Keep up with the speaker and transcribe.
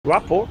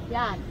Guapo?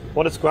 Yeah.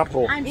 What is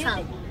guapo?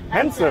 Handsome.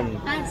 Handsome.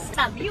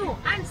 Handsome. You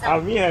handsome. Ah,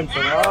 me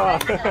handsome. Ah.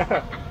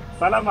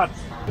 Salamat.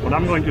 What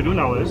I'm going to do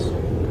now is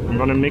I'm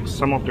going to mix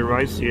some of the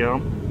rice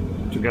here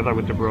together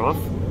with the broth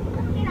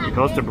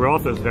because the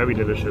broth is very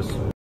delicious.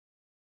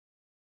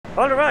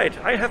 Alright,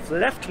 I have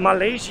left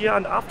Malaysia,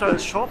 and after a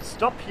short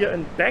stop here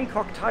in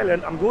Bangkok,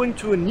 Thailand, I'm going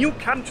to a new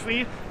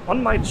country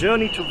on my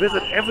journey to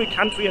visit every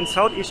country in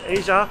Southeast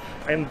Asia.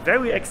 I am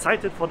very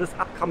excited for this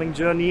upcoming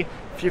journey.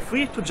 Feel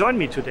free to join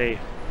me today.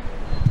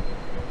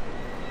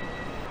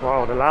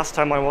 Wow, the last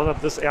time I was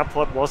at this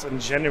airport was in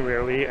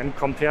January, and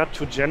compared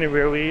to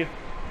January,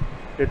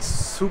 it's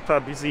super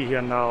busy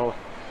here now.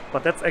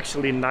 But that's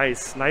actually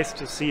nice. Nice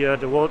to see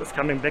the world is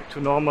coming back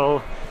to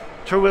normal.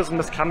 Tourism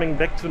is coming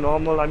back to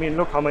normal. I mean,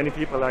 look how many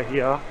people are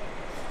here.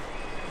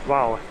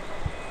 Wow,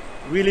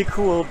 really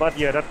cool. But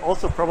yeah, that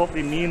also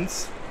probably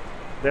means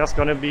there's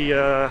gonna be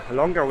a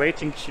longer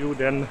waiting queue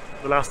than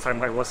the last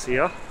time I was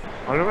here.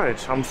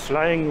 Alright, I'm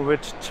flying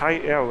with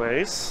Thai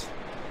Airways.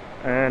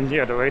 And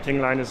yeah, the waiting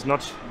line is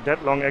not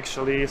that long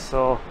actually,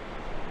 so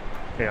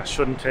yeah,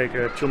 shouldn't take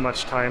too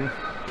much time.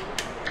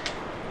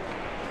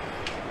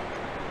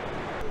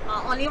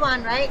 Only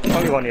one, right?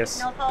 Only one, yes.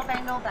 No power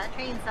bank, no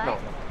battery inside? No.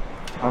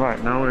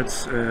 Alright, now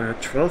it's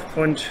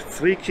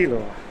 12.3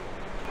 kilo.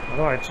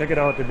 Alright, check it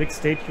out, the big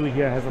statue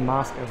here has a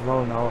mask as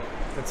well now.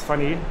 That's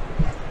funny.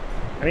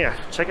 And yeah,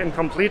 check-in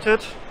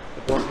completed.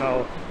 It was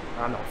now,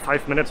 I don't know,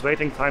 5 minutes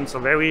waiting time, so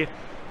very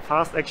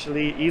fast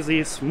actually,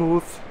 easy,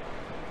 smooth.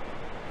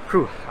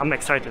 Whew, I'm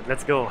excited,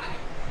 let's go.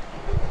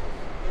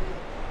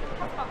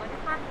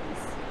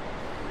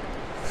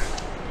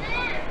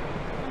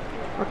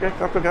 Okay,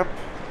 cup.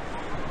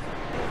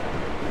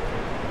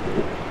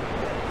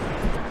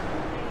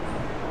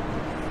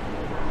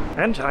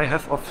 And I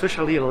have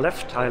officially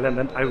left Thailand,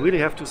 and I really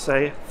have to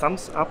say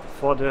thumbs up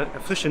for the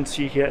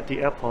efficiency here at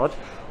the airport.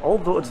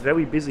 Although it's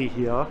very busy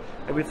here,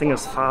 everything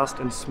is fast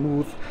and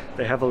smooth.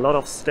 They have a lot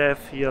of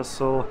staff here,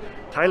 so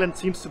Thailand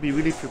seems to be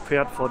really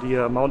prepared for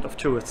the amount of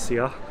tourists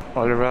here.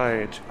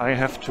 Alright, I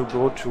have to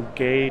go to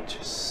gate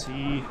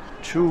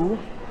C2.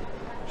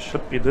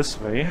 Should be this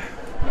way.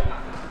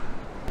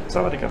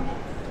 Sawadee.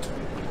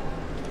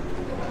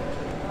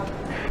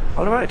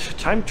 Alright,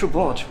 time to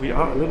board. We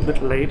are a little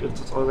bit late.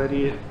 It's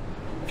already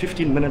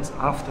 15 minutes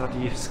after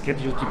the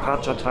scheduled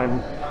departure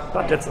time,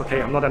 but that's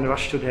okay. I'm not in a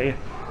rush today.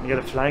 And yeah,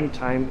 the flying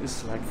time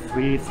is like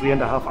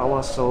 3.5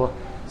 hours, so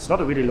it's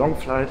not a really long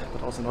flight,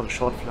 but also not a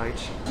short flight.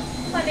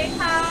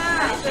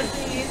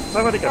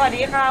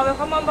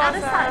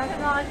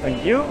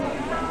 Thank you.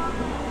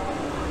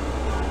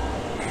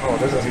 Oh,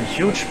 this is a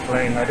huge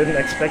plane. I didn't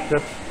expect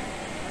that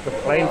the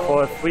plane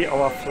for a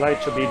 3-hour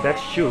flight to be that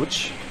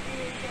huge.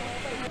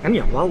 And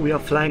yeah, while we are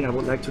flying, I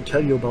would like to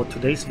tell you about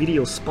today's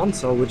video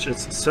sponsor, which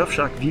is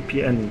Surfshark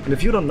VPN. And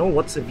if you don't know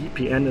what's a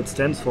VPN, it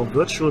stands for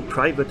Virtual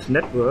Private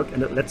Network,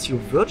 and it lets you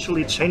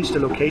virtually change the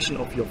location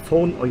of your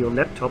phone or your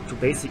laptop to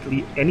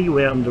basically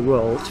anywhere in the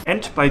world.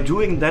 And by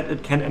doing that,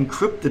 it can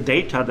encrypt the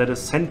data that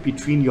is sent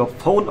between your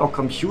phone or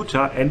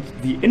computer and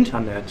the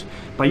internet.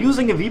 By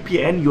using a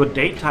VPN, your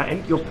data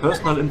and your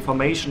personal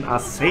information are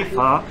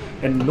safer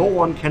and no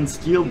one can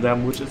steal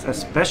them, which is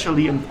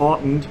especially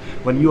important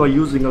when you are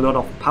using a lot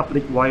of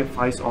public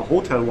Wi-Fi's or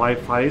hotel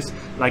Wi-Fi's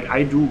like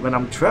I do when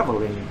I'm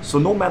traveling. So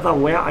no matter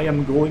where I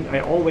am going, I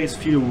always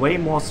feel way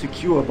more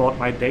secure about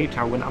my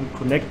data when I'm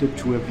connected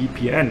to a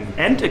VPN.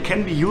 And it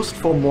can be used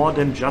for more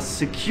than just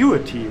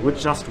security. With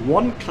just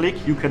one click,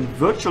 you can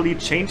virtually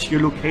change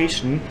your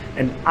location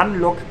and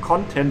unlock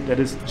content that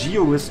is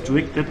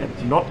geo-restricted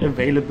and not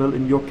available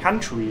in your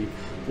country.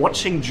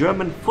 Watching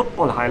German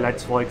football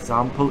highlights, for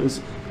example,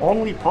 is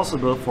only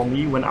possible for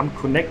me when I'm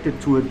connected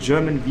to a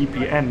German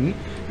VPN,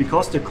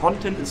 because the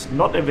content is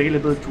not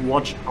available to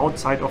watch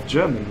outside of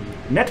Germany.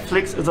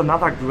 Netflix is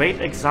another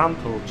great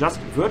example. Just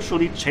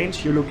virtually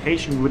change your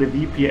location with a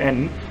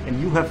VPN and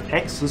you have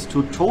access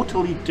to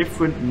totally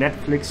different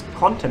Netflix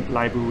content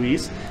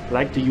libraries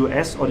like the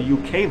US or the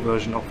UK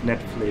version of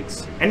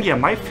Netflix. And yeah,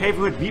 my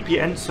favorite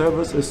VPN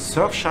service is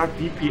Surfshark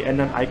VPN,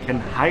 and I can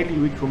highly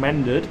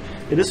recommend it.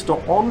 It is the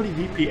only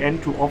VPN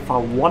to offer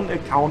one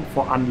account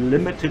for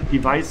unlimited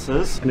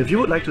devices. And if you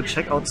would like to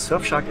check out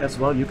Surfshark as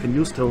well, you can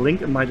use the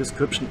link in my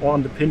description or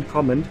on the pinned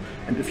comment.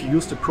 And if you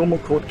use the promo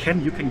code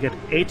KEN, you can get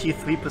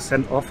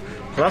 83% off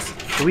plus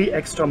 3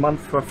 extra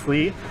months for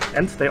free.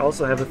 And they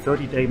also have a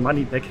 30-day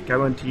money-back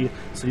guarantee,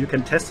 so you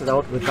can test it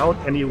out without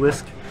any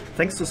risk.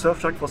 Thanks to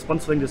Surfshark for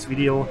sponsoring this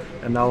video,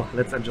 and now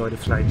let's enjoy the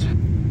flight.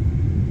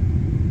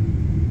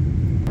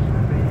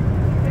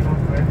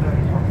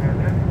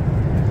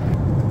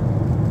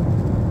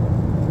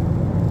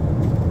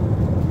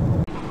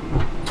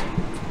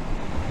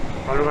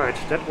 Alright,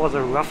 that was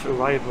a rough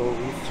arrival.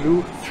 We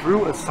flew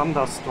through a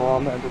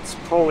thunderstorm and it's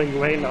pouring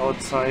rain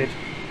outside,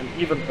 and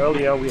even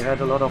earlier we had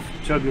a lot of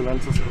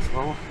turbulences as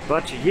well.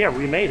 But yeah,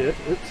 we made it.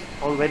 It's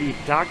already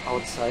dark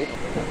outside.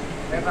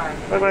 Bye bye.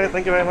 Bye bye,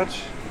 thank you very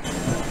much.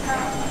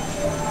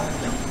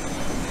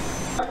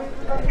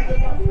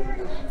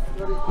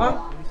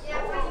 Huh?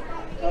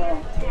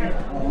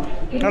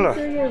 Hello.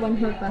 Sir, your one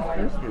hall pass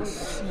first.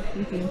 Yes.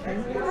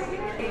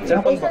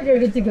 Okay, sir, you're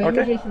good to go.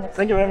 Okay. Immigration next.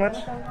 Thank you very much.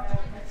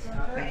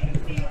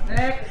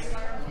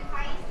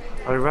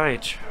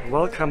 Alright,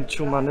 welcome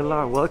to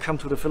Manila, welcome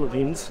to the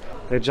Philippines.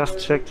 They just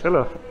checked,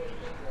 hello,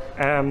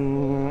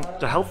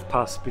 the health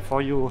pass.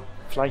 Before you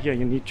fly here,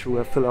 you need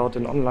to fill out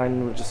an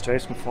online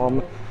registration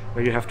form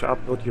where you have to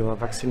upload your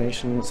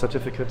vaccination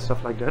certificate,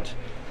 stuff like that.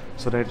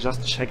 So they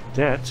just checked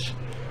that.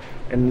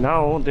 And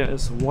now there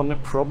is one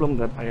problem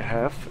that I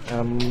have.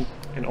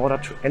 In order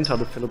to enter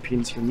the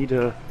Philippines, you need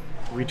a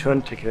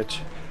return ticket,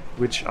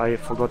 which I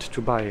forgot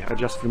to buy. I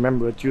just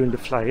remembered during the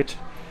flight.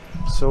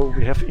 So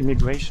we have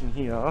immigration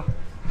here,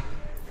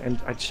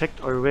 and I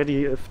checked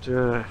already if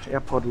the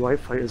airport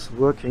Wi-Fi is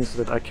working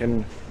so that I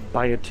can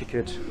buy a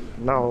ticket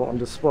now on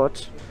the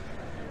spot.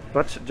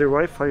 But the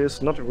Wi-Fi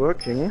is not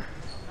working.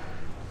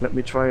 Let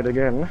me try it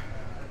again.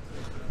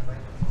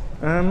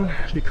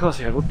 Because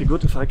it would be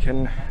good if I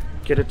can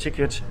get a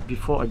ticket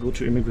before I go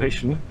to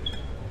immigration,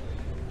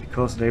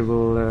 because they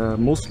will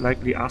most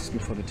likely ask me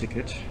for the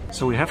ticket.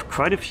 So we have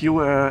quite a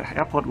few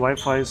airport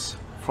Wi-Fis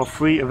for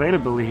free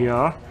available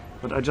here.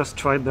 But I just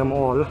tried them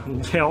all,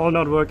 and they are all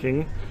not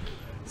working,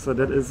 so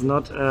that is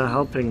not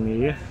helping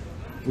me.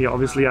 Yeah,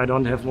 obviously I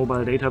don't have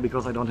mobile data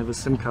because I don't have a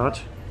SIM card.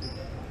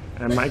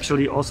 I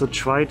actually also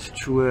tried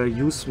to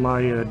use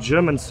my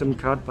German SIM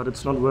card, but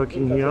it's not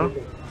working here.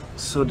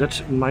 So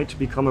that might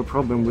become a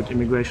problem with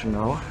immigration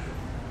now.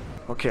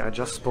 Okay, I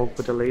just spoke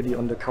with a lady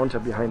on the counter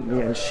behind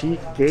me, and she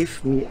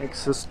gave me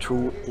access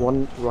to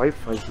one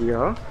Wi-Fi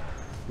here,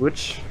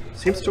 which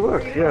seems to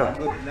work, yeah.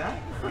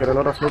 Get a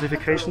lot of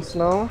notifications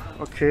now.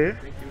 Okay,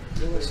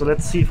 so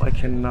let's see if I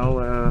can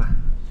now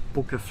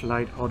book a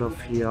flight out of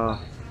here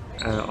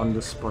on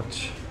the spot.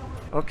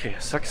 Okay,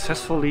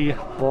 successfully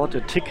bought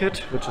a ticket,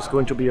 which is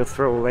going to be a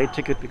throwaway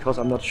ticket because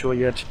I'm not sure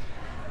yet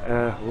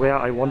where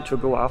I want to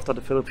go after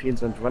the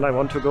Philippines and when I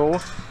want to go.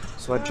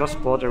 So I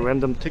just bought a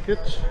random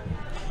ticket.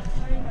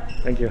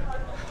 Thank you.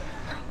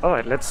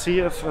 Alright, let's see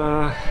if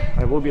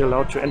I will be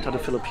allowed to enter the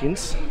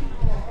Philippines.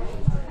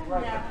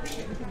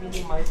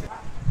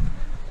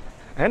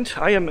 And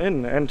I am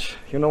in, and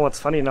you know what's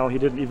funny now, he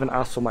didn't even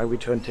ask for my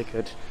return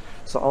ticket.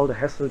 So all the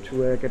hassle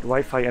to get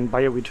Wi-Fi and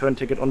buy a return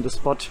ticket on the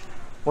spot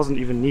wasn't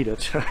even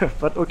needed.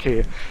 But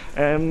okay,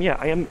 yeah,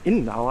 I am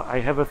in now. I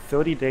have a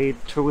 30-day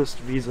tourist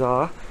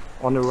visa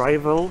on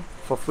arrival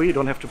for free. You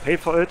don't have to pay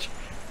for it.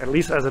 At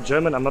least as a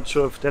German, I'm not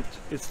sure if that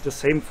is the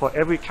same for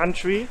every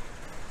country.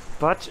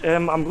 But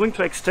I'm going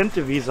to extend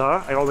the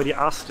visa. I already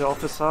asked the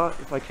officer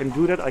if I can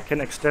do that. I can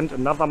extend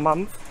another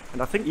month,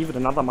 and I think even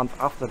another month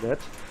after that.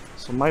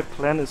 So my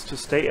plan is to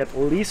stay at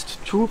least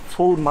 2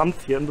 full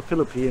months here in the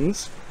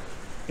Philippines,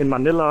 in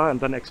Manila,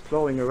 and then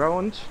exploring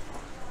around.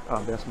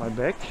 Ah, there's my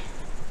bag.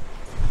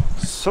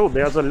 So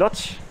there's a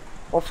lot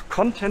of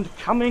content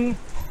coming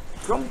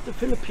from the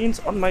Philippines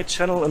on my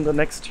channel in the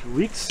next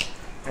weeks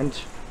and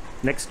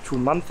next 2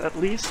 months at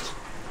least.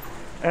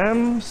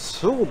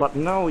 But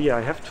now, yeah,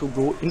 I have to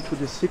go into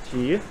the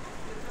city.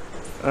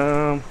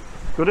 Go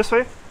this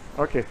way?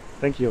 Okay,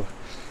 thank you.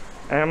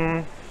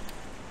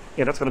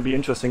 Yeah, that's gonna be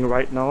interesting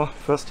right now.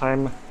 First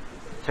time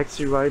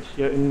taxi ride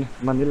here in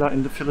Manila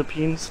in the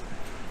Philippines.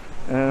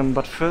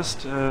 But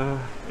first,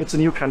 it's a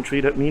new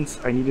country. That means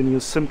I need a new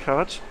SIM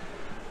card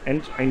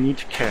and I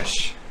need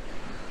cash.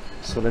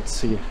 So let's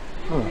see.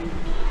 Oh.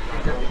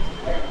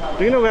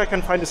 Do you know where I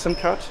can find a SIM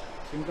card?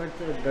 SIM card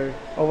there.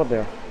 Over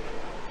there.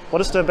 What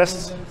is the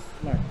best?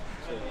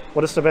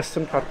 What is the best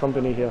SIM card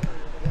company here?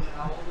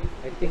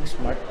 I think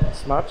Smart.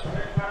 Smart?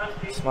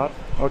 Smart?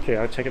 Okay,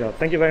 I'll check it out.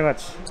 Thank you very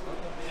much.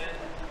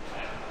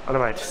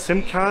 Alright,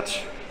 SIM card,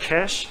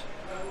 cash,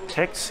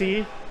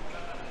 taxi,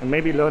 and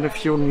maybe learn a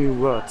few new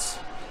words.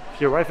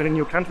 If you arrive in a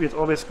new country, it's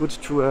always good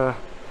to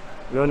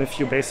learn a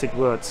few basic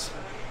words.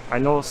 I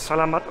know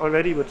salamat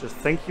already, which is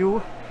thank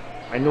you.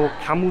 I know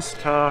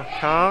kamusta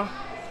ka,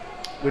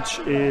 which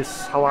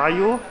is how are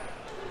you?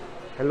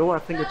 Hello, I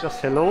think it's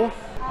just hello.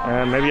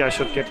 Maybe I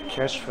should get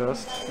cash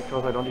first,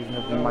 because I don't even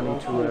have the money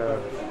to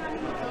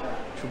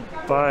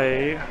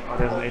buy. Oh,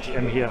 there's an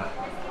ATM here.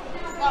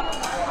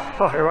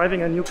 Oh, arriving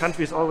in a new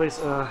country is always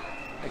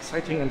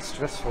exciting and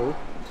stressful.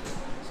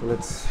 So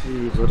let's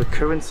see. So the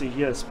currency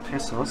here is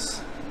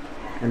pesos,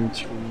 and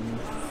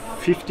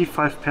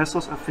 55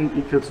 pesos I think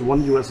equals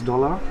 $1 US.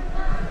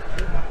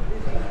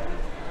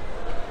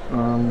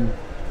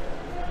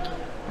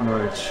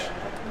 Alright.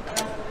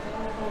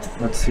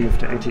 Let's see if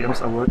the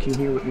ATMs are working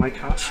here with my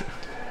card.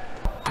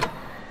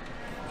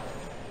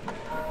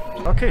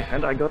 Okay,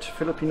 and I got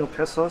Filipino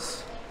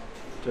pesos.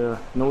 The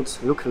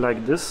notes look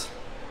like this.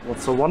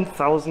 So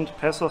 1,000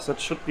 pesos, that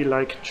should be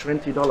like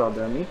 $20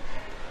 then.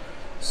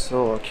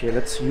 So okay,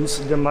 let's use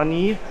the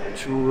money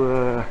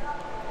to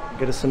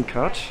get a SIM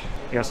card.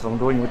 Yeah, so I'm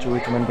going with the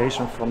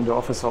recommendation from the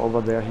officer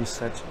over there. He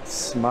said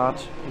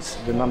Smart is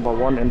the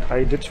 #1, and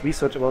I did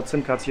research about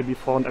SIM cards here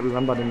before, and I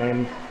remember the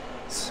name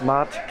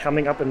Smart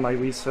coming up in my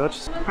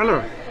research.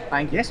 Hello.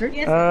 Thank you, sir.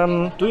 Yes.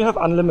 Do you have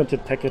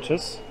unlimited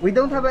packages? We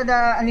don't have an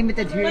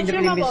unlimited here in the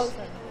Philippines.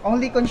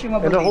 Only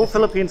consumable. In the whole data.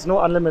 Philippines, no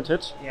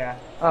unlimited? Yeah.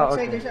 Ah,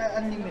 Outside okay. there's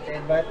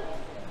unlimited, but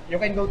you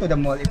can go to the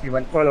mall if you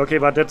want. Well, okay,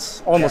 but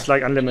it's almost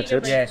like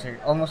unlimited. Yes, sir.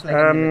 Almost like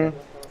unlimited.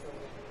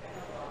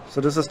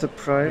 So this is the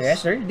price?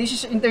 Yes, sir. This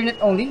is internet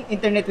only.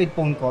 Internet with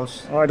phone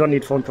calls. Oh, I don't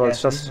need phone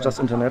calls, Yes, just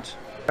internet.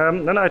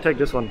 Then I take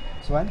this one.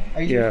 This one?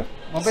 Are you Yeah,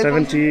 mobile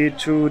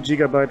 72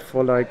 gigabyte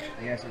for like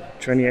phone? Yes,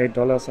 sir.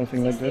 $28,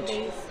 something like that.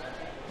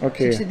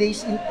 Okay. 60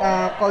 days in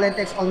call and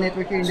text all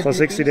network here in the For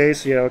 60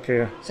 days, yeah,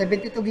 okay.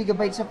 72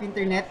 gigabytes of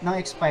internet, no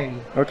expiry.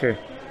 Okay.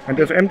 And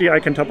if empty, I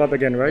can top up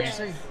again, right? Yes,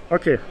 sir.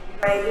 Okay.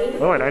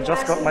 Alright, I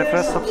just got my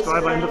first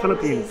subscriber in the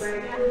Philippines.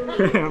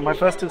 My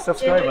first 2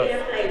 subscribers.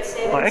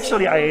 Well,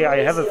 actually, I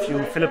have a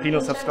few Filipino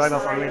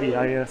subscribers already.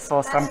 I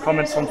saw some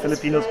comments from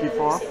Filipinos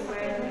before.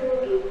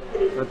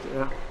 But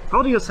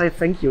how do you say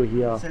thank you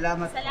here?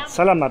 Salamat.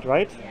 Salamat,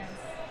 right?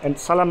 And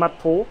salamat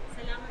po?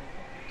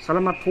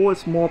 Salamat po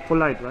is more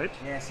polite, right?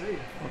 Yes, sir.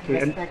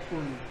 Okay,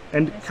 Respectful.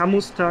 and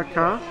kamusta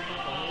ka?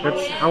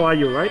 That's how are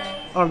you, right?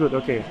 Oh, good,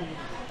 okay.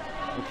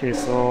 Okay,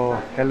 so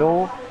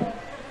hello.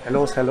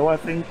 Hello is hello, I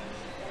think.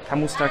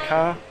 Kamusta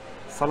ka?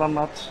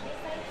 Salamat.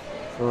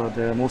 So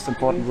the most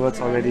important words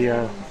already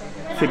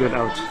figured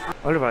out.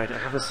 Alright, I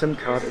have a SIM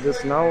card. It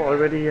is now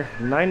already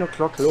 9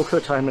 o'clock local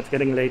time. It's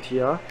getting late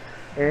here.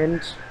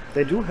 And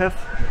they do have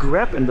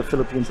Grab in the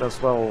Philippines as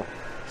well.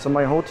 So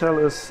my hotel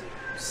is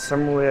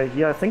somewhere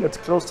here. I think it's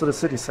close to the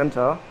city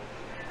center.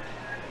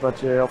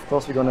 But of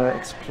course we're gonna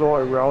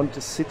explore around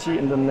the city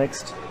in the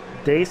next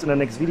days, in the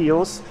next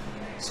videos.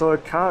 So a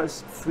car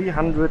is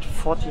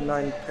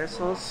 349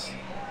 pesos,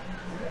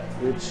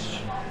 which,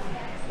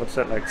 what's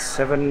that, like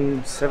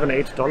 $7,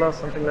 $8,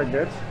 something like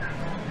that.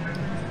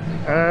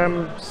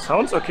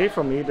 Sounds okay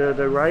for me.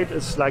 The ride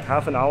is like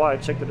half an hour. I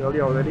checked it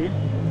earlier already.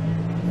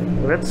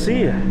 Let's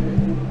see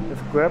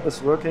if Grab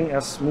is working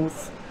as smooth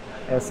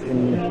as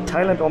in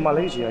Thailand or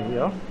Malaysia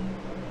here.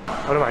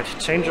 Alright,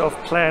 change of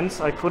plans.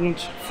 I couldn't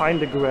find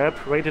the Grab.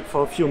 Waited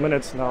for a few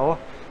minutes now.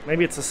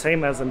 Maybe it's the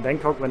same as in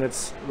Bangkok. When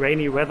it's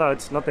rainy weather,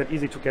 it's not that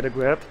easy to get a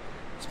Grab,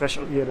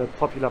 especially at a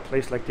popular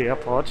place like the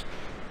airport.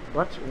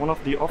 But one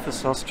of the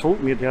officers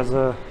told me there's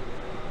a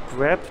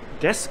Grab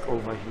desk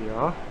over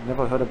here.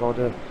 Never heard about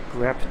a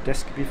Grab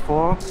desk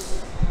before,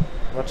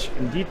 but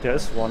indeed there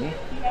is one.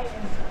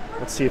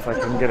 Let's see if I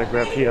can get a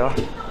Grab here.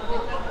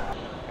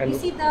 And You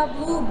see the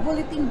blue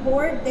bulletin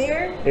board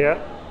there? yeah.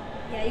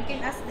 Yeah, you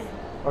can ask them.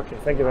 Okay,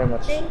 thank you very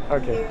much. Thank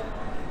Okay. you.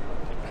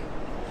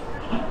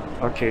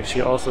 Okay,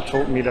 she also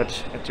told me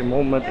that at the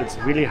moment it's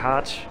really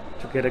hard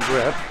to get a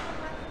Grab.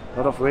 A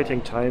lot of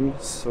waiting time,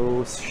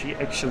 so she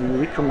actually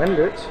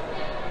recommended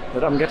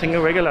that I'm getting a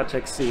regular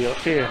taxi.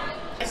 Okay.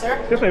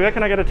 Excuse me, where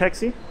can I get a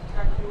taxi?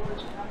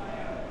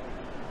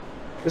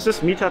 Is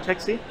this Meter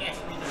taxi? Yes.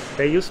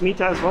 They use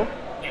Meter as well?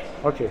 Yes.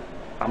 Okay.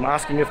 I'm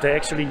asking if they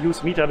actually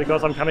use Meter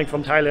because I'm coming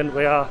from Thailand,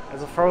 where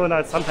as a foreigner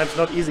it's sometimes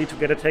not easy to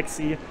get a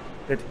taxi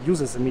that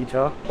uses a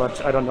meter,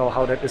 but I don't know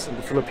how that is in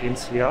the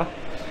Philippines here.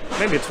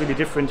 Maybe it's really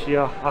different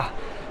here.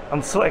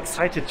 I'm so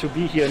excited to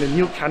be here in a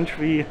new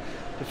country.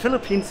 The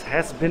Philippines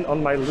has been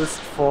on my list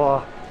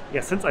for,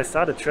 since I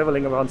started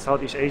traveling around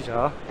Southeast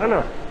Asia.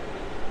 Hello.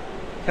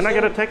 Can I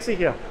get a taxi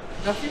here?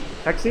 Taxi?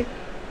 Taxi?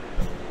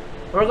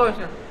 Where are you going,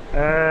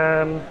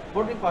 sir?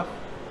 Boarding pass.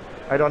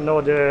 I don't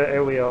know the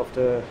area of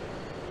the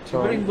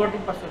town. Bring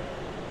boarding pass, sir.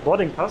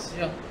 Boarding pass?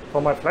 Yeah.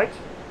 For my flight?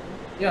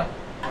 Yeah.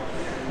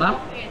 Ma'am?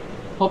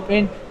 Hop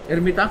in.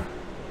 Ermita.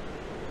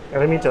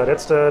 Eremita,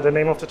 that's the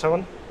name of the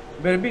town?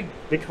 Very big.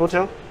 Big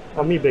hotel?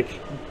 Or me big?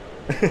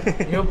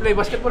 You play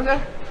basketball,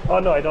 sir? Oh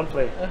no, I don't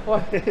play.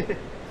 What?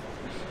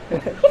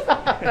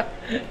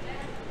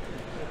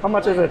 How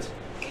much is it?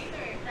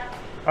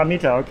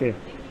 Meter, okay.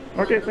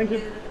 Okay, thank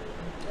you.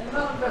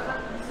 No,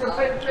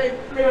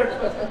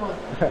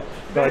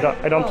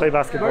 I don't play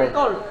basketball. Very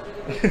tall.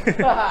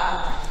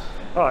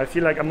 Oh, I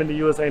feel like I'm in the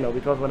USA now,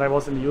 because when I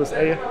was in the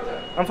USA,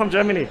 I'm from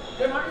Germany.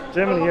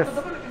 Germany, yes.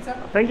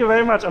 Thank you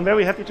very much. I'm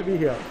very happy to be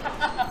here.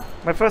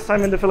 My first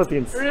time in the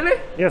Philippines. Really?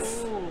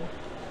 Yes.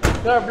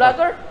 You're a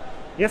blogger?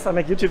 Yes, I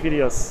make YouTube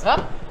videos.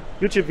 Huh?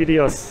 YouTube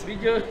videos.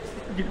 Video.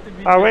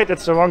 Ah, wait,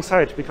 it's the wrong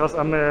side, because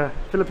I'm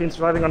Philippines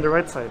driving on the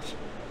right side.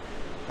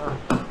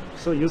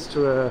 So used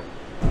to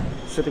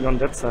sitting on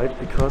that side,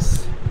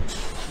 because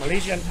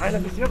Malaysia and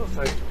Thailand is the other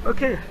side.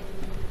 Okay.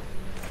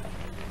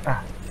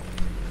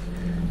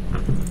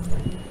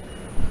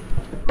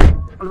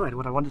 Alright,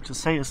 what I wanted to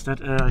say is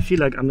that I feel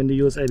like I'm in the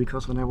USA,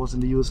 because when I was in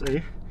the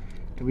USA,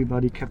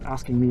 everybody kept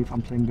asking me if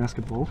I'm playing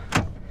basketball.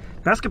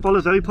 Basketball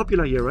is very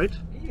popular here, right?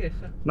 Yes,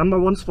 sir. Number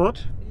one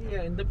sport?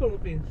 Yeah, in the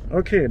Philippines.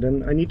 Okay,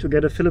 then I need to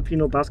get a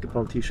Filipino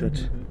basketball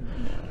t-shirt.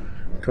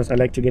 Because I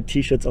like to get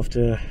t-shirts of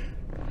the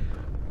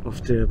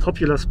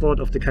popular sport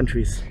of the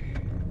countries.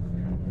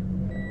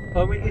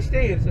 How many days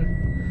stay here, sir?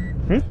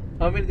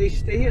 How many days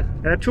stay here?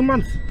 2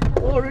 months.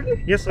 Oh,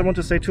 really? Yes, I want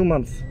to stay 2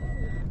 months.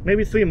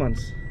 Maybe 3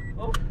 months.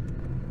 Oh.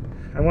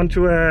 I want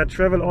to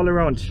travel all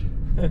around.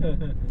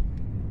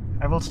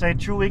 I will stay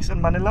 2 weeks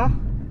in Manila.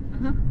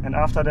 And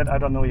after that, I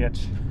don't know yet.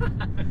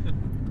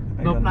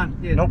 No plan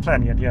yet? No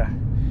plan yet, yeah.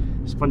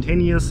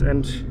 Spontaneous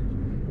and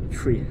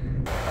free.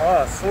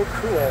 Oh, so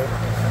cool.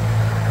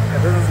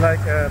 And this is like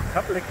a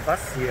public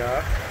bus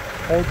here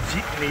called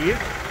Jeepney.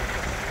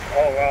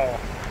 Oh wow.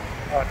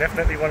 Oh,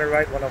 definitely want to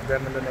ride one of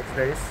them in the next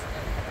days.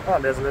 Oh,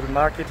 there's a little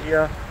market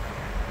here.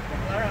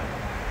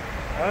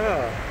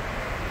 Ah.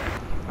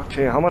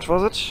 Okay, how much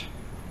was it?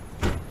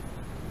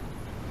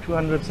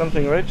 200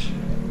 something, right?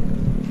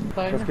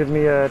 Just give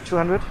me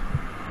 200.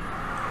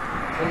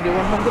 Only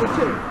 100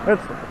 shilling.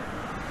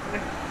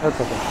 That's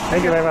okay.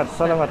 Thank you very much.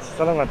 Salamat.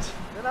 Salamat.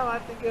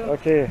 Thank you.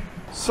 Okay.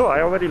 So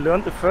I already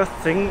learned the first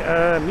thing.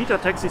 Meter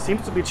taxi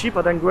seems to be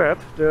cheaper than Grab.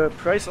 The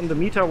price on the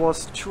meter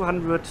was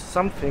 200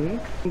 something,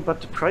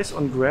 but the price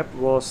on Grab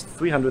was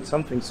 300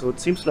 something. So it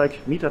seems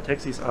like meter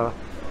taxis are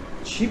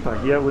cheaper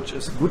here, which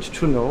is good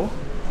to know.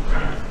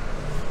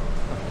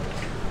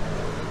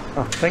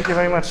 Oh, thank you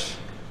very much.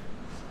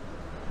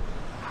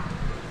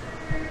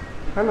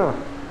 Hello,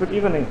 good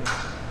evening.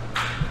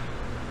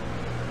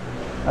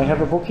 I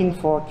have a booking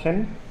for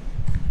Ken.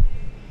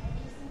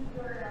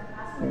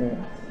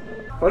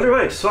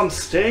 Alright, so I'm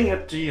staying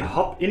at the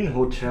Hop In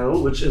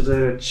Hotel, which is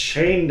a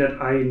chain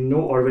that I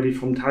know already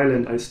from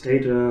Thailand. I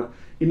stayed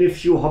in a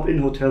few Hop In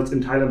hotels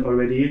in Thailand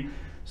already,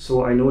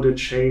 so I know the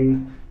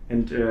chain,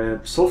 and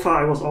so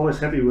far I was always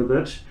happy with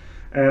it.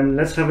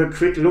 Let's have a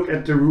quick look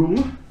at the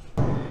room.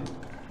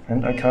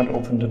 And I can't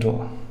open the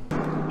door.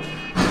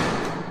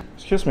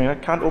 Excuse me, I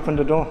can't open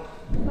the door.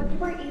 But you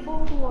were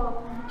able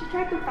to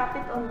try to tap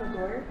it on the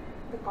door,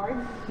 the card.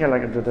 Yeah,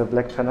 like the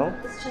black panel.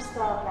 It's just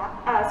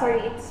black. Sorry,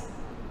 it's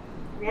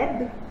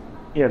red.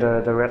 Yeah,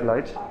 the red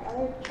light.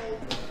 I'll try.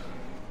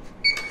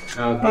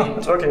 Oh,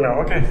 it's working now,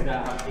 okay.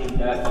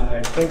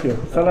 Thank you.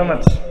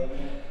 Salamat.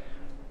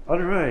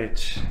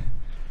 Alright.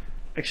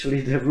 Actually,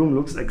 the room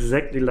looks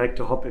exactly like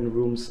the Hop-In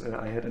rooms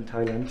I had in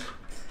Thailand.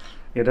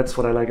 Yeah, that's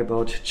what I like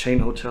about chain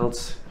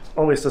hotels.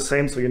 Always the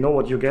same, so you know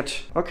what you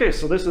get. Okay,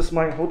 so this is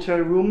my hotel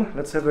room.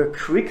 Let's have a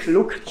quick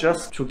look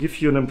just to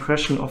give you an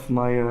impression of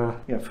my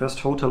first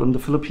hotel in the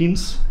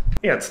Philippines.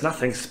 Yeah, it's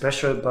nothing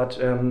special, but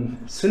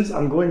since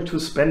I'm going to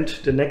spend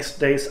the next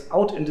days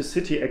out in the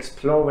city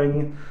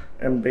exploring,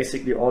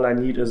 basically all I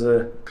need is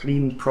a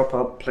clean,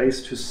 proper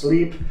place to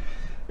sleep,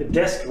 a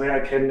desk where I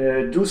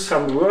can do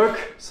some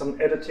work, some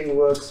editing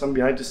work, some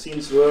behind the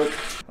scenes work.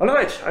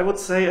 Alright, I would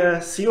say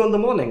see you in the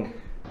morning.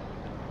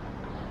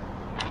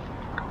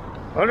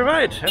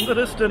 Alright, and it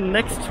is the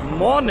next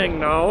morning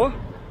now.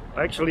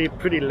 Actually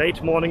pretty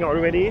late morning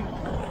already.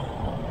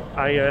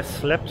 I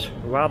slept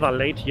rather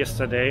late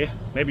yesterday,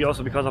 maybe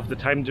also because of the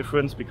time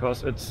difference,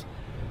 because it's,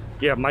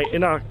 yeah, my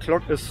inner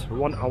clock is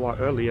 1 hour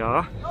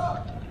earlier.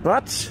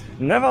 But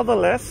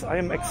nevertheless, I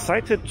am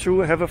excited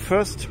to have a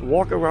first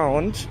walk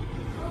around,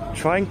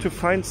 trying to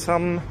find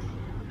some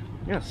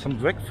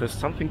breakfast,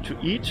 something to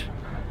eat.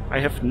 I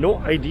have no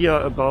idea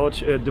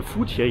about the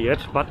food here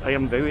yet, but I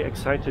am very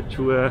excited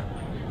to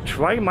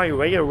try my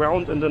way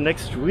around in the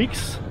next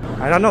weeks.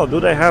 I don't know, do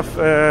they have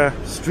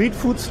street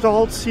food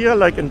stalls here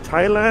like in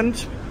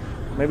Thailand?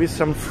 Maybe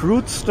some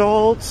fruit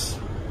stalls?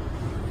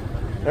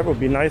 That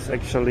would be nice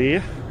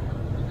actually.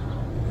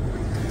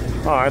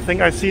 Oh, I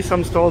think I see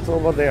some stalls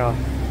over there.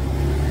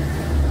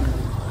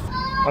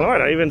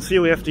 Alright, I even see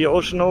we have the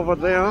ocean over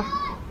there.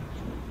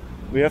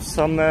 We have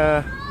some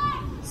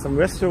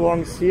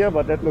restaurants here,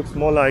 but that looks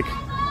more like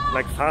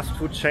fast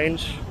food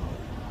chains.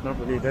 Not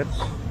really that.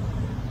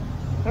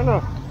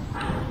 Hello.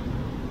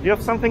 Do you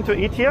have something to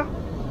eat here?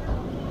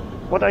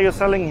 What are you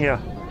selling here?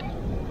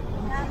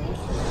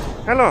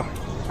 Hello.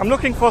 I'm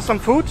looking for some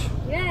food.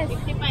 Yes.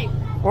 55.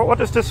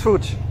 What is this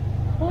food?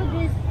 Food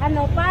is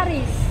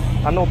Paris.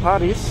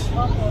 Paris?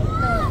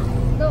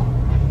 No.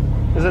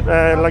 Is it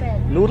like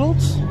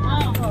noodles?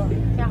 Opo.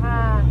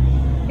 Tsaka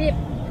beef.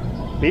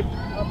 Beef?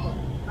 Opo.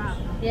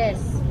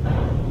 Yes.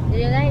 Do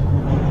you like?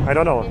 I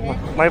don't know.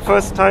 My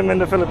first time in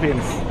the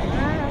Philippines.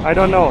 I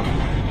don't know.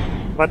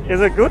 But is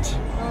it good?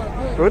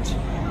 Oh, Good?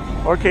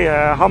 Okay,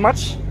 how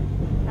much?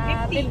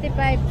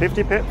 55.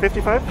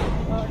 55?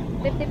 Oh,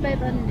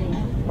 55 only.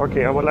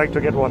 Okay, I would like to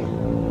get one.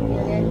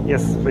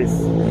 Yes. Yes, please.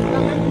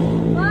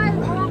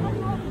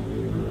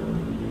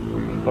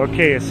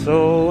 Okay,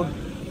 so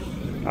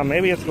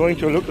maybe it's going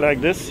to look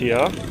like this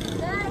here.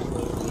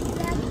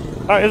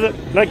 Is it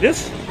like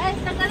this?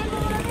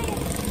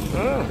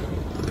 Ah.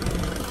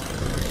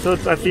 So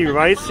I see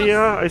rice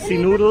here, I see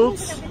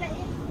noodles.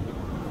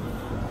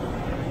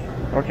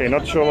 Okay,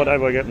 not sure what I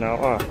will get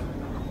now.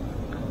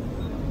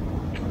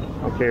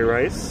 Okay,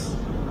 rice.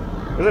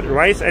 Is it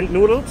rice and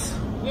noodles?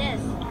 Yes.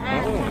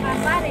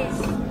 Paris.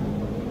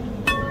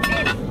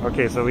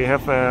 Okay, so we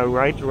have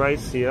white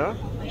rice here.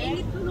 You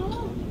need to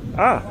know.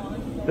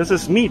 This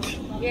is meat.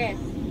 Yes.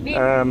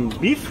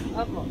 Beef?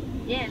 Opo.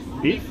 Yes.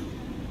 Beef?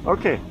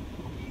 Okay.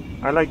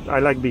 I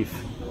like beef.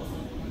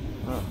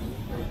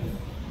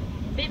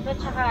 Beef at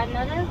saka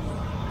noodles.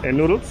 And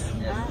noodles?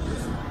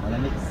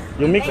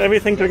 You mix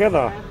everything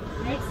together.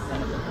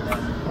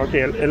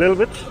 Okay, a little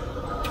bit.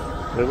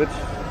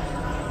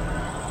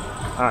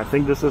 I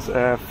think this is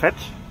fat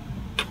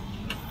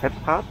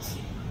parts.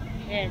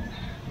 Yes.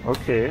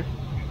 Okay.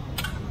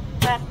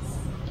 Fats.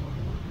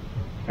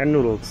 And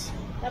noodles.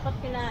 Dapat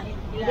kinain.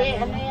 Hindi,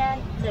 ano yan?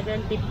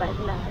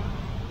 75 lahat.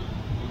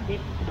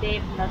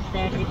 50 plus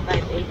 35,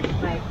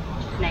 85,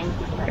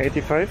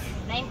 95. 85?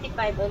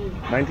 95 only.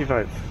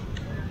 95.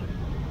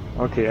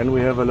 Okay, and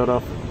we have a lot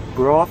of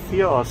broth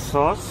here or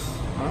sauce.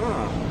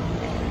 Ah.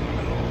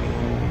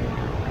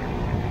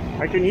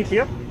 I can eat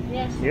here?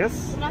 Yes.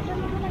 Yes?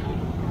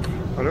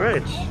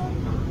 Alright.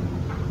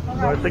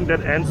 So I think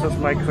that answers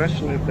my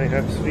question if they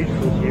have street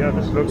food here.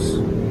 This looks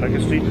like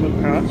a street food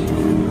cart.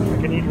 I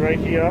can eat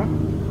right here.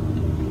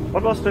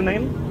 What was the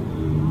name?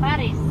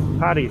 Paris.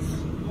 Paris.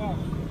 Yes.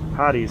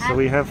 Paris. So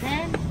we have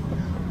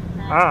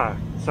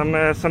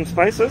some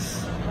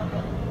spices.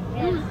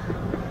 Yes.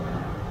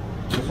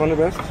 This one the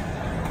best?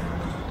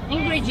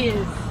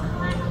 Ingredients.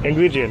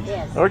 Ingredients.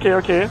 Yes. Okay,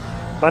 okay.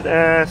 But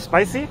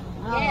spicy?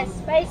 Yes,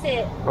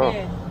 spicy. Oh.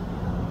 There.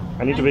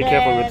 I need to And be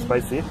careful with then-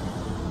 spicy.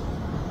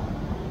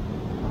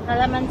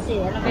 Calamansi.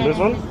 Ano And this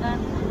one?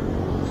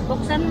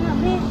 Buksan mo na,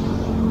 be.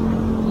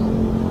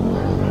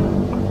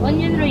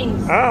 Onion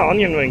rings. Ah,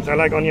 onion rings. I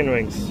like onion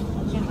rings.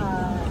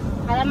 Tsaka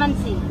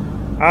calamansi.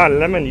 Ah,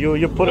 lemon.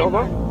 You put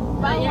over?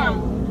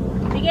 Bawang.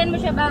 Bigyan mo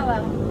siya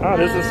bawang. Ah,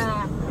 this is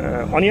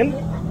onion.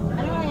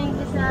 Ano ang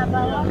English na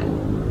bawang?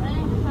 Ano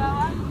yung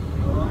bawang?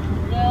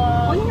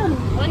 Onion.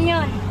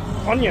 Onion.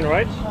 Onion,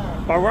 right?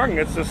 Bawang.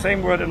 It's the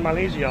same word in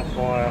Malaysia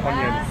for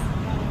onions.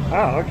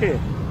 Ah, okay.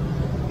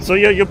 So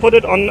you put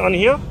it on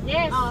here?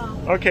 Yes.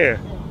 Okay.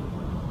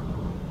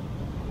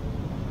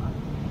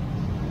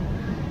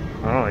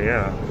 Oh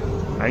yeah.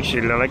 I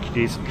actually like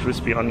these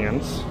crispy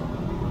onions.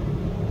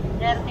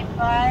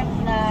 35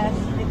 plus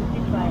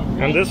 55.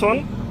 And this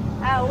one?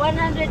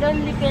 100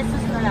 only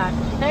pesos na lang.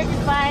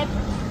 35,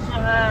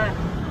 saka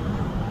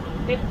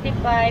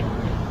 55,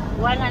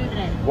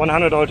 100.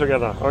 100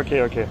 altogether.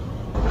 Okay, okay.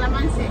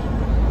 Calamansi.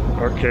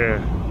 Okay.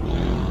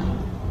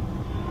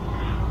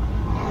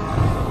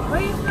 Where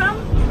are you from?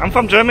 I'm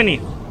from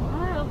Germany.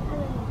 Oh,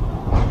 okay.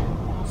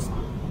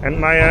 And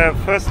my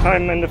first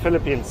time in the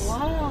Philippines.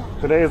 Wow.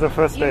 Today is the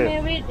first You day.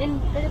 married in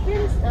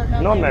Philippines? Or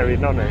not? Not married,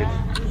 not married.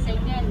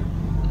 Single.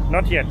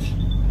 Not yet.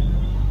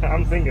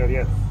 I'm single,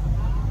 yes.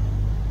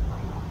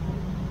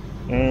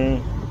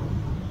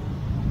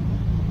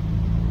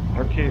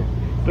 Okay.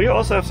 Do you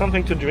also have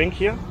something to drink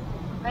here?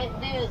 Right,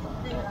 do you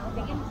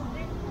begin to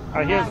drink?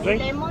 Here's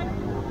drink. Lemon?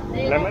 Do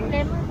you Lemon?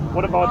 like lemon?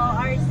 What about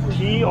RC?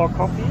 tea or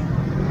coffee?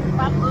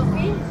 Pop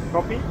coffee?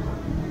 Coffee?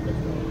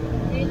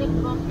 Do you like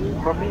coffee?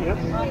 Coffee, yes.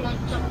 Or not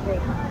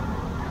chocolate?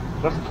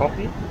 Just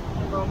coffee?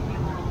 Coffee.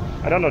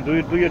 I don't know. Do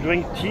you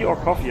drink tea or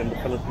coffee in the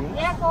Philippines?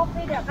 Yeah,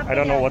 coffee. Kape I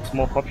don't know lang. what's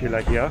more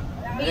popular here.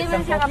 Bigyan mo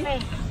siya kape.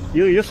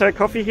 You sell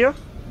coffee here?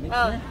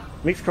 Oh.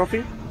 Mixed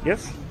coffee?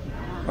 Yes.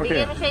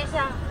 Okay. Bigyan mo siya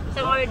isang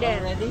order.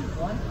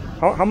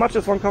 How much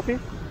is one coffee?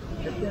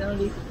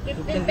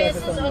 15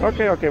 pesos only.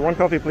 Okay, okay. One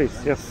coffee, please.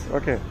 Yes.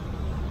 Okay.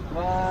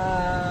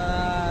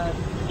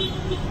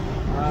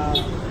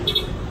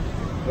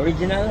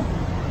 Original?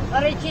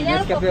 Original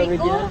Nescafe coffee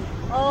original?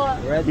 ko? O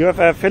Red? You have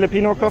a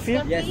Filipino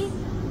coffee Yes.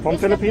 from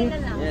Philippines?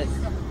 Yes.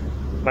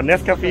 But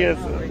Nescafe is.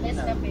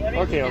 Nescafe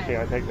original. Okay, okay.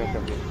 I take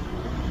Nescafe.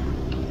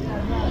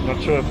 Not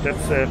sure if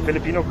that's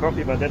Filipino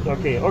coffee, but that's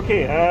okay.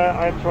 Okay.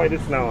 I'll try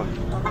this now.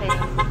 Okay.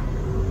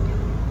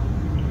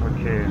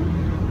 Okay.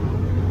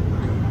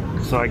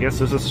 So I guess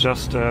this is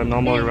just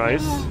normal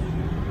rice.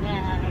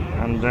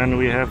 Yeah. And then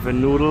we have the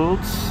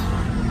noodles.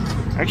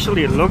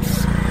 Actually, it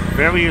looks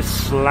very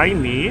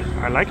slimy.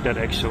 I like that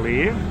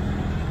actually.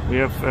 We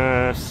have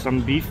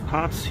some beef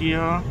parts here.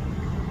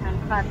 And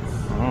fats.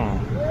 Oh.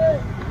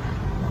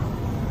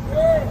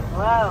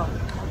 Wow.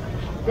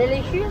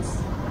 Delicious.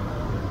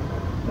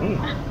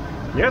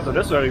 Yeah, so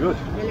that's very good.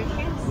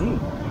 Delicious.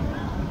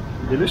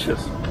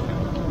 Delicious.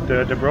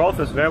 The broth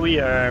is very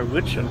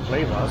rich in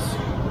flavors.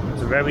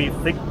 It's a very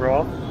thick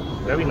broth.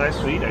 Very nice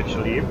to eat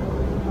actually.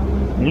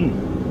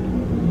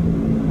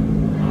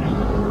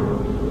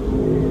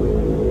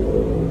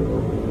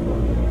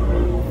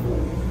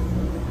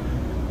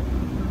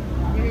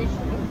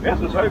 Yes,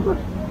 it's very good.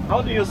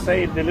 How do you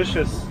say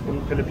delicious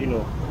in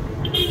Filipino?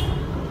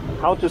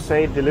 How to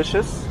say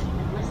delicious?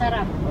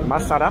 Masarap.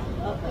 Masarap?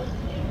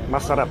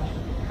 Masarap.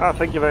 Ah,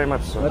 thank you very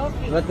much, sir.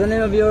 What's the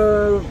name of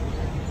your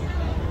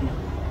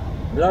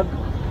blog?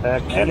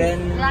 Ken.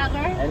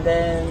 Lager. And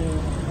then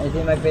I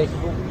see my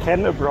Facebook.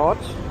 Ken abroad.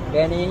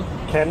 Kenny.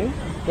 Ken.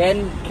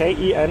 Ken.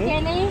 K-E-N.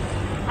 Kenny.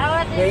 How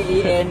about this?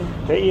 K-E-N.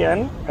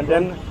 K-E-N. And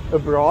then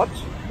abroad.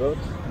 Boat.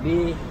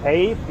 B.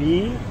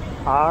 A-B-R-O-A-D.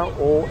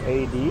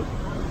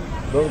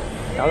 Boat.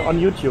 On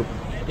YouTube.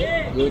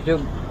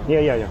 YouTube.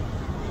 Yeah.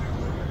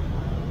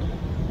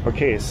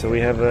 Okay, so we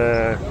have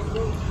I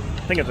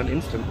think it's an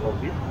instant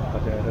coffee,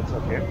 but that's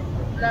okay.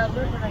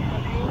 Lager.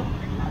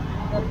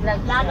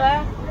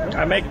 Lager.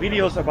 I make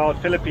videos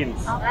about Philippines.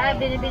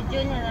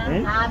 Binibidyo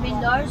niya na.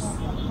 Vendors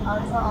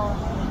also.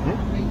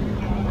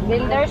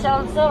 Vendors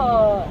also.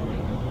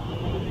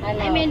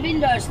 I mean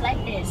vendors like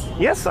this.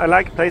 Yes, I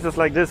like places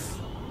like this.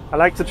 I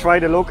like to try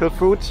the local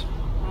food.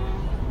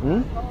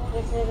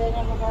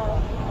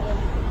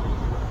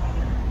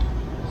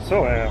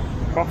 So,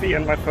 coffee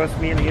and my first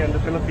meal here in the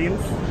Philippines.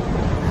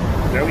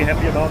 Very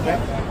happy about that.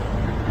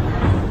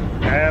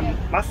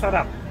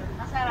 Masarap.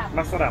 Masarap.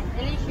 Masarap.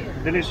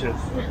 Delicious. Delicious.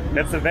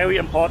 That's a very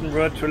important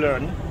word to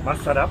learn.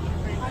 Masarap.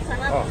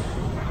 Masarap. Oh.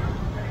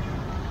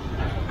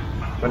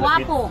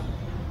 Guapo.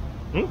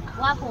 Hmm?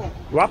 Guapo.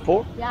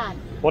 Guapo? Yan.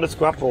 What is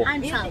guapo?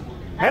 Handsome.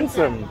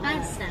 Handsome.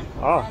 Handsome.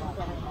 Oh.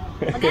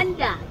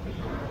 Maganda.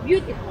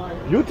 Beautiful.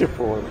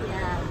 Beautiful.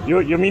 Yeah.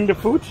 You mean the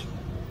food?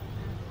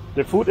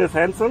 The food is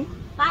handsome?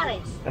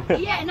 Paris.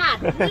 Yeah, not.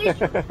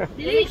 Delicious.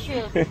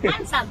 Delicious.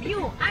 Handsome.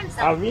 You.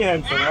 Handsome. Ah, me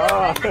handsome.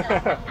 Oh.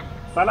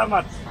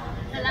 Salamat.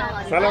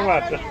 Salamat.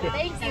 Salamat.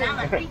 Thank you.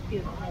 Thank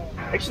you.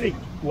 Actually,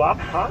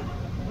 guapa?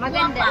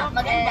 Maganda.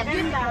 Maganda.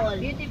 Beautiful.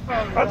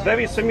 Beautiful. That's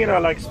very similar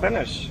like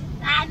Spanish.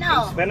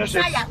 No. Spanish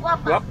Bisaya. is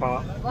Guapa. guapa.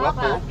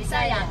 Guapa.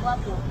 Bisaya.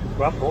 Guapo.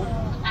 Guapo.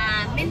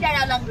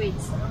 Mindanao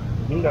language.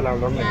 Mindanao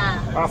language.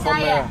 Yeah. Ah, from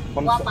Bisaya.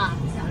 from Guapa.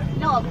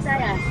 No,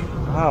 Bisaya.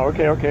 Ah,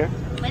 okay, okay.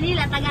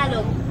 Manila,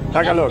 Tagalog.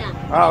 Tagalog.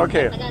 Maganda. Ah,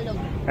 okay. Tagalog.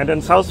 And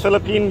in South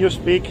Philippines, you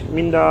speak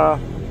Mindanao.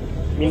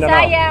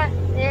 Bisaya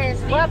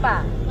is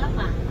Guapa.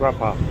 Guapa.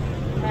 Guapa.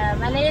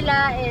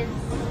 Manila is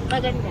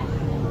Maganda.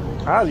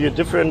 Ah, you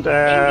different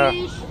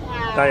English,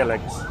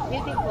 dialects.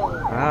 beautiful.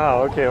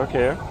 Ah, okay,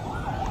 okay.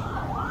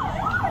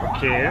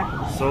 Okay,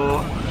 so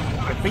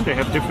I think they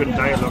have different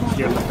dialogues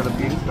here in the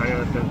Philippines,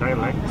 the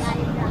dialects.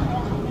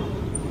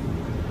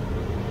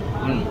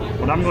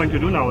 What I'm going to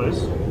do now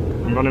is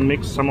I'm going to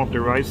mix some of the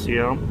rice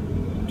here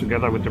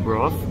together with the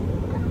broth,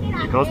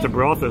 because the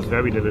broth is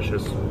very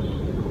delicious.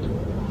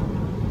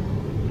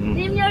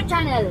 Name your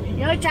channel.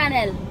 Your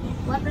channel.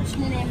 What is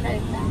the name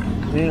like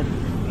that?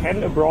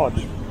 Ken Abroad.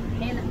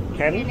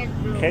 Ken?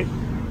 Later.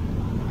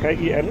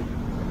 K-E-N?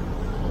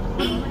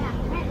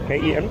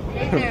 K-E-N?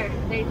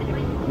 Later.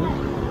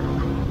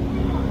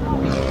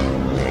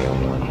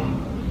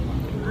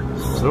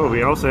 So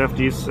we also have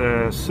these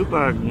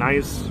super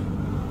nice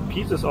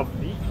pieces of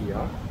beef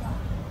here.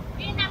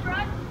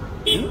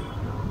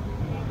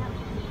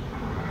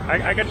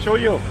 I can show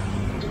you.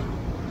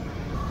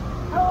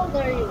 How old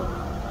are you?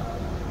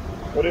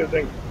 What do you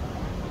think?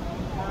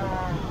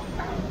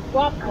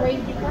 What,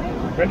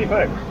 25?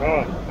 25.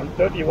 Oh, I'm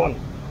 31.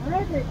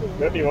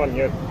 31,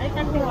 yes. I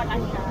can see what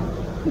I'm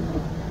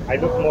I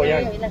look more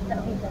young.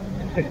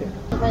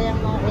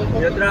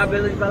 You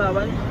travel in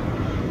Palawan?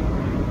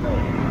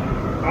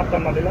 After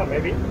Manila,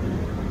 maybe.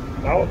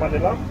 Now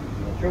Manila,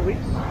 2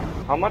 weeks.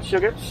 How much you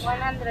get?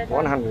 100.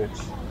 100.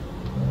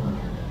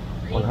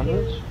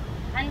 100?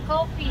 And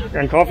coffee.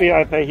 And coffee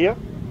I pay here?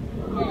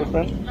 With this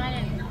one?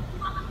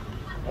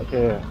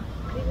 Okay.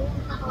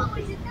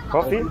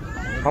 Coffee?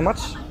 How much?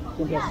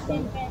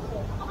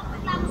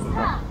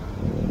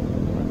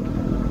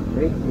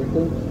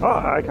 Oh,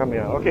 I come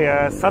here. Okay,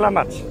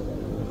 salamat.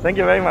 Thank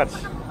you very much.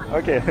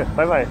 Okay,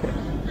 bye-bye.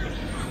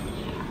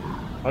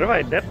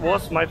 Alright, that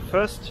was my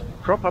first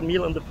proper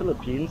meal in the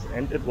Philippines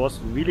and it was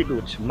really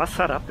good.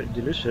 Masarap,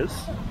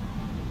 delicious.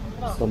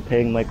 So I'm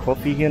paying my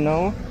coffee here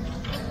now.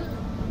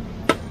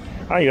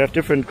 Ah, you have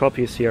different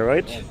coffees here,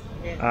 right?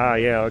 Ah,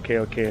 yeah, okay,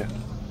 okay.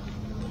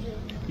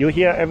 You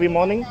here every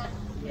morning?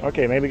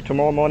 Okay, maybe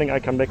tomorrow morning I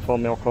come back for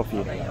more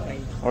coffee.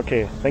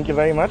 Okay, thank you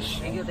very much.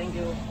 Thank you, thank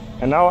you.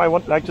 And now I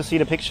would like to see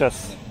the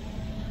pictures.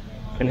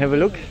 Can you have a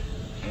look?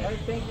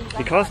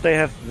 Because they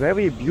have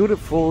very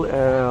beautiful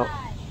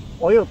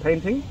oil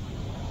painting.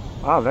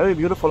 Ah, very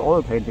beautiful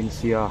oil paintings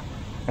here.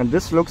 And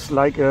this looks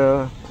like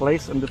a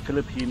place in the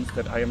Philippines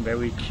that I am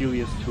very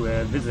curious to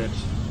visit.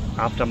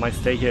 After my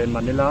stay here in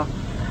Manila,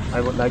 I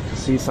would like to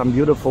see some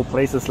beautiful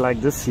places like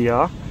this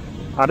here.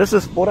 Ah, this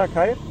is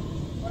Boracay?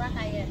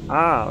 Boracay.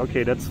 Ah,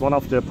 okay, that's one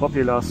of the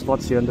popular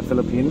spots here in the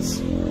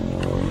Philippines.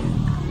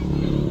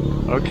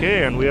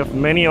 Okay, and we have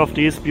many of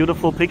these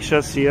beautiful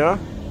pictures here.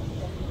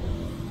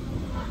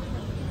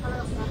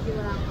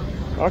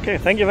 Okay,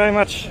 thank you very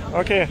much.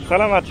 Okay,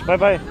 salamat.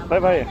 Bye-bye.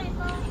 Bye-bye.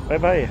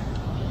 Bye-bye.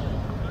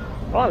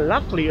 Oh,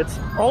 lovely. It's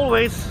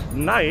always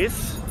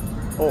nice.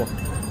 Oh,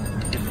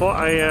 before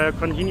I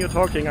continue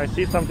talking, I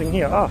see something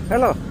here. Ah,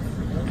 hello.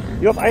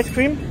 You have ice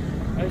cream?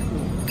 Ice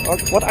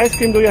cream. What ice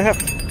cream do you have?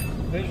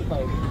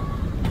 25.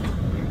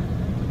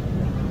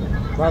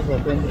 Bago,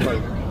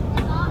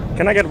 25.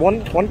 Can I get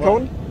one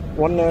cone?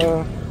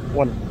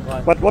 One.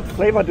 But what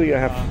flavor do you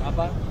have?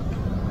 Apa?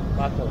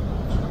 Baso.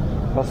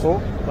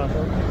 Baso?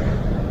 Baso.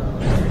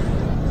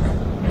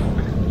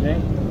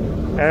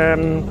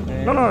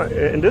 No,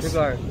 in this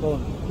Sugar,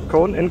 cone.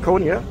 cone, in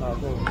cone, yeah.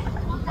 Cone.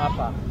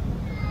 Apa?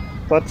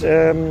 But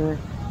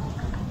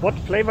what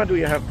flavor do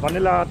you have?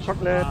 Vanilla,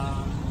 chocolate,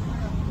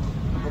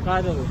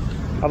 Avocado.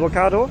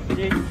 avocado?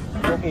 Cheese.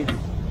 Cookies.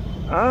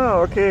 Ah,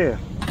 okay.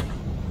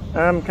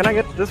 Can I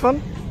get this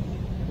one?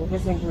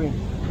 Cookies and cream.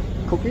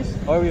 Cookies?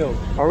 Oreo.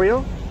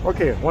 Oreo?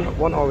 Okay,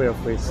 one Oreo,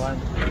 please. One.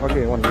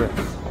 Okay, one, yes.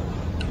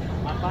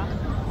 Apa?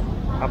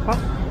 Apa?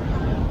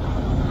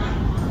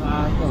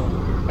 So.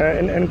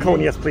 In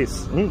cone, yes,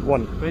 please.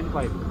 One.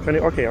 25. 20.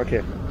 Okay,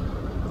 okay.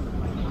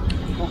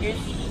 Cookies?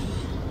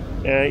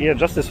 Yeah,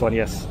 just this one,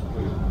 yes.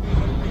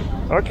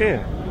 Okay.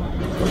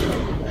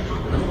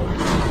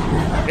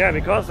 Yeah,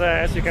 because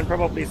as you can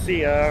probably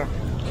see,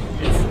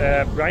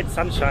 It's bright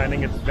sun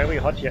shining, it's very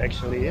hot here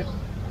actually.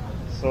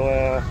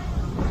 So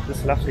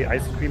this lovely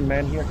ice cream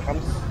man here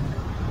comes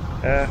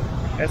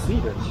as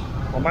needed,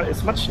 or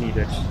is much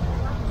needed.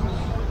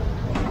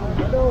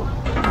 Hello.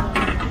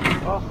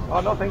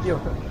 Oh no, thank you.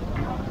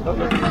 No,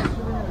 no.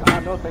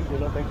 No, thank you,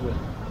 no, thank you.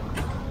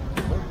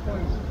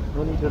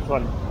 No need this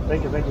one.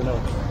 Thank you, no.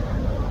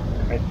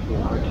 Thank you,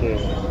 okay.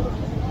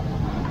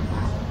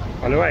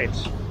 Alright.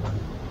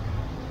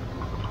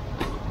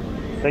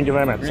 Thank you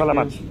very much.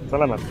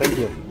 Salamat, thank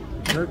you.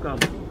 Welcome.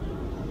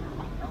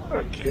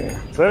 Okay,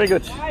 very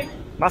good.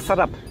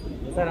 Masarap.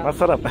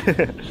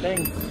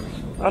 Thanks.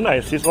 Oh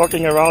nice, he's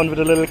walking around with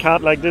a little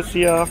cart like this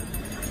here.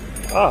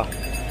 Ah,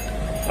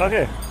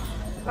 okay.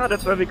 Ah,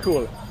 that's very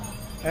cool.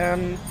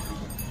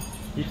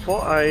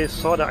 Before I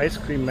saw the ice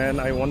cream man,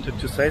 I wanted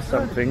to say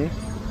something.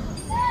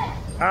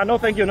 Ah, no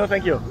thank you.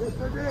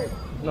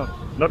 No,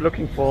 not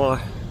looking for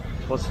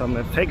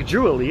some fake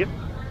jewelry.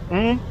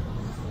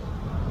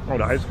 Oh,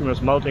 the ice cream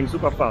is melting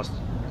super fast.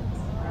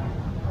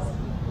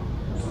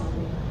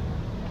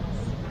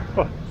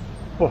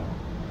 Oh.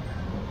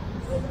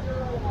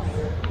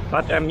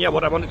 But yeah,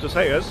 what I wanted to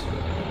say is,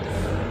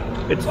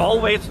 it's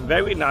always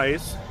very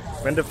nice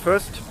when the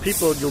first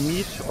people you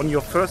meet on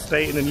your first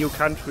day in a new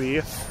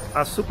country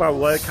are super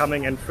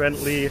welcoming and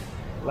friendly,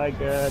 like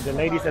the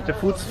ladies at the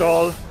food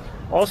stall.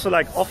 Also,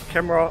 like off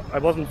camera, I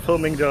wasn't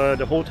filming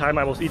the whole time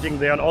I was eating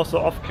there, and also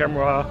off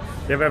camera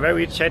they were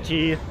very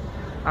chatty,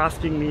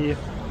 asking me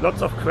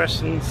lots of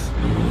questions,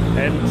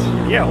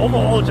 and yeah,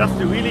 overall just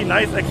a really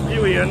nice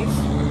experience.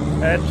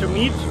 To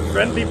meet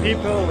friendly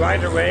people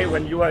right away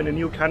when you are in a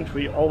new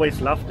country,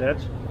 always love that.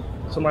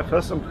 So my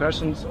first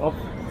impressions of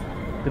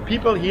the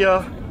people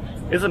here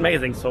is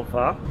amazing so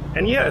far.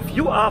 And yeah, if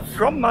you are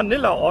from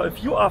Manila, or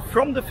if you are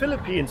from the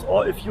Philippines,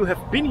 or if you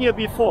have been here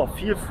before,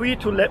 feel free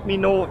to let me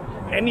know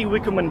any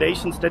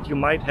recommendations that you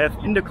might have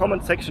in the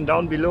comment section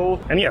down below.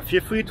 And yeah,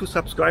 feel free to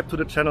subscribe to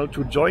the channel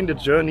to join the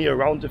journey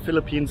around the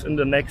Philippines in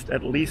the next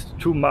at least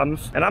 2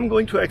 months. And I'm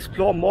going to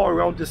explore more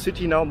around the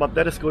city now, but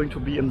that is going to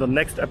be in the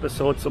next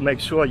episode, so make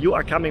sure you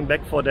are coming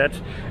back for that.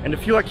 And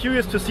if you are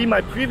curious to see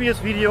my previous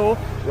video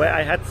where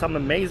I had some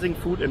amazing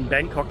food in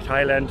Bangkok,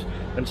 Thailand,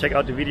 then check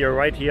out the video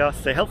right here.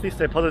 Stay healthy,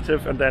 stay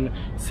positive, and then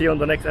see you on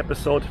the next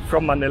episode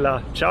from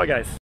Manila. Ciao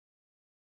guys!